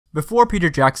Before Peter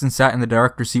Jackson sat in the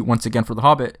director's seat once again for The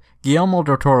Hobbit, Guillermo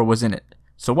Del Toro was in it.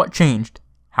 So what changed?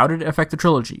 How did it affect the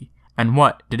trilogy? And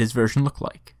what did his version look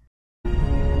like?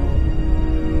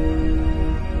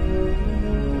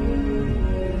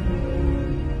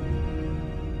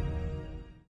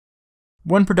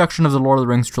 When production of the Lord of the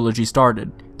Rings trilogy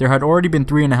started, there had already been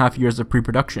 3.5 years of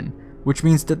pre-production, which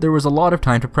means that there was a lot of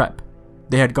time to prep.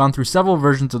 They had gone through several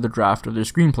versions of the draft of their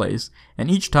screenplays,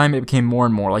 and each time it became more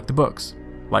and more like the books,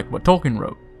 like what Tolkien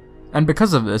wrote. And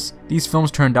because of this, these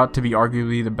films turned out to be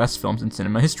arguably the best films in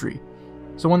cinema history.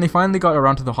 So when they finally got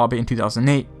around to The Hobbit in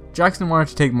 2008, Jackson wanted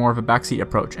to take more of a backseat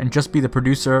approach and just be the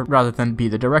producer rather than be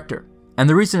the director. And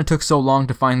the reason it took so long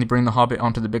to finally bring The Hobbit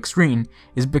onto the big screen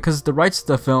is because the rights to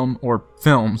the film, or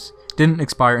films, didn't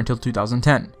expire until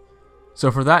 2010.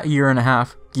 So for that year and a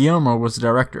half, Guillermo was the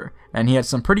director, and he had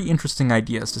some pretty interesting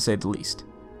ideas to say the least.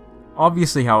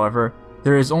 Obviously, however,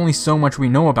 there is only so much we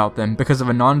know about them because of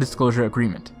a non-disclosure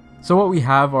agreement. So what we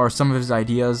have are some of his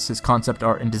ideas, his concept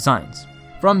art, and designs.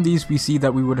 From these we see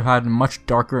that we would have had a much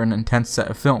darker and intense set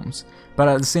of films, but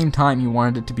at the same time he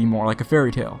wanted it to be more like a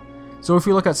fairy tale. So if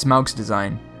we look at Smaug's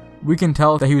design, we can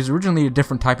tell that he was originally a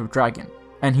different type of dragon,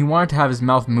 and he wanted to have his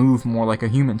mouth move more like a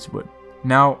human's would.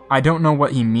 Now, I don't know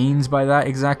what he means by that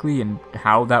exactly and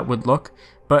how that would look,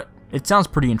 but it sounds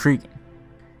pretty intriguing.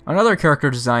 Another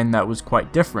character design that was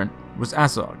quite different was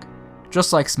Azog.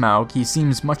 Just like Smaug, he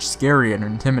seems much scarier and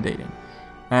intimidating,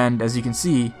 and as you can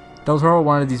see, Del Toro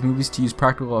wanted these movies to use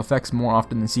practical effects more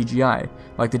often than CGI,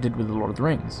 like they did with The Lord of the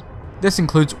Rings. This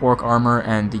includes orc armor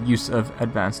and the use of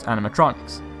advanced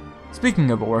animatronics.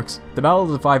 Speaking of orcs, the Battle of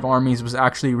the Five Armies was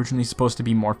actually originally supposed to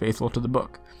be more faithful to the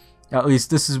book. At least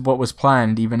this is what was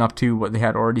planned even up to what they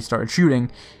had already started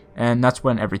shooting, and that's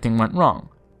when everything went wrong.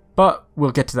 But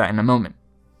we'll get to that in a moment.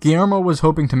 Guillermo was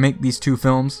hoping to make these two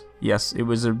films, yes, it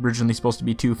was originally supposed to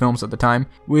be 2 films at the time,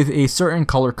 with a certain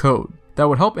color code that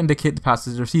would help indicate the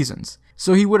passage of seasons.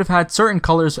 So he would have had certain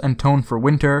colors and tone for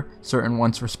winter, certain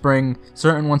ones for spring,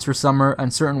 certain ones for summer,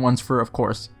 and certain ones for, of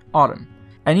course, autumn.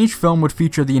 And each film would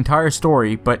feature the entire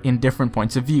story, but in different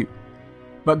points of view.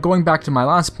 But going back to my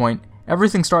last point,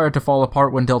 everything started to fall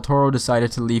apart when Del Toro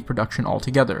decided to leave production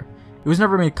altogether. It was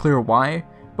never made clear why,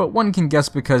 but one can guess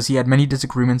because he had many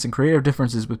disagreements and creative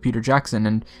differences with Peter Jackson,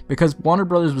 and because Warner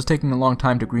Brothers was taking a long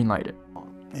time to greenlight it.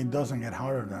 It doesn't get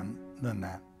harder than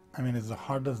that. I mean, it's the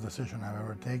hardest decision I've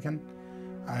ever taken.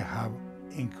 I have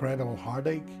incredible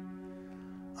heartache.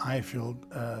 I feel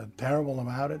terrible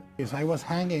about it. Because I was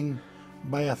hanging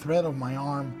by a thread of my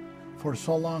arm for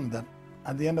so long that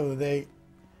at the end of the day,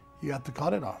 you had to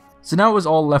cut it off. So now it was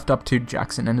all left up to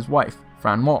Jackson and his wife,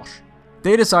 Fran Walsh.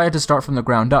 They decided to start from the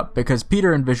ground up because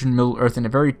Peter envisioned Middle-earth in a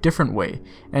very different way,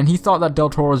 and he thought that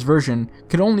Del Toro's version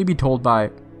could only be told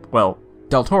by, well,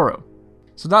 Del Toro.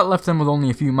 So that left them with only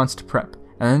a few months to prep,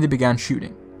 and then they began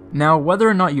shooting. Now, whether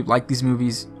or not you like these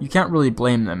movies, you can't really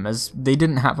blame them, as they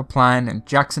didn't have a plan, and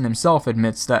Jackson himself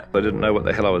admits that I didn't know what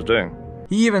the hell I was doing.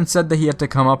 He even said that he had to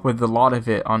come up with a lot of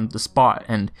it on the spot,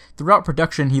 and throughout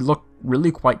production he looked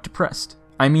really quite depressed.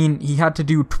 I mean, he had to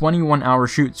do 21-hour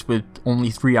shoots with only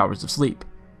 3 hours of sleep.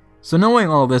 So knowing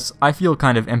all this, I feel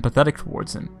kind of empathetic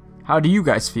towards him. How do you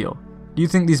guys feel? Do you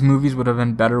think these movies would have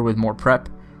been better with more prep?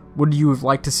 Would you have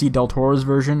liked to see Del Toro's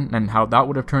version and how that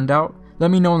would have turned out? Let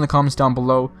me know in the comments down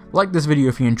below. Like this video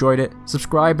if you enjoyed it,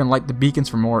 subscribe and like the beacons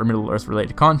for more Middle-earth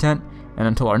related content, and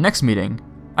until our next meeting,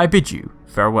 I bid you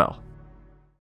farewell.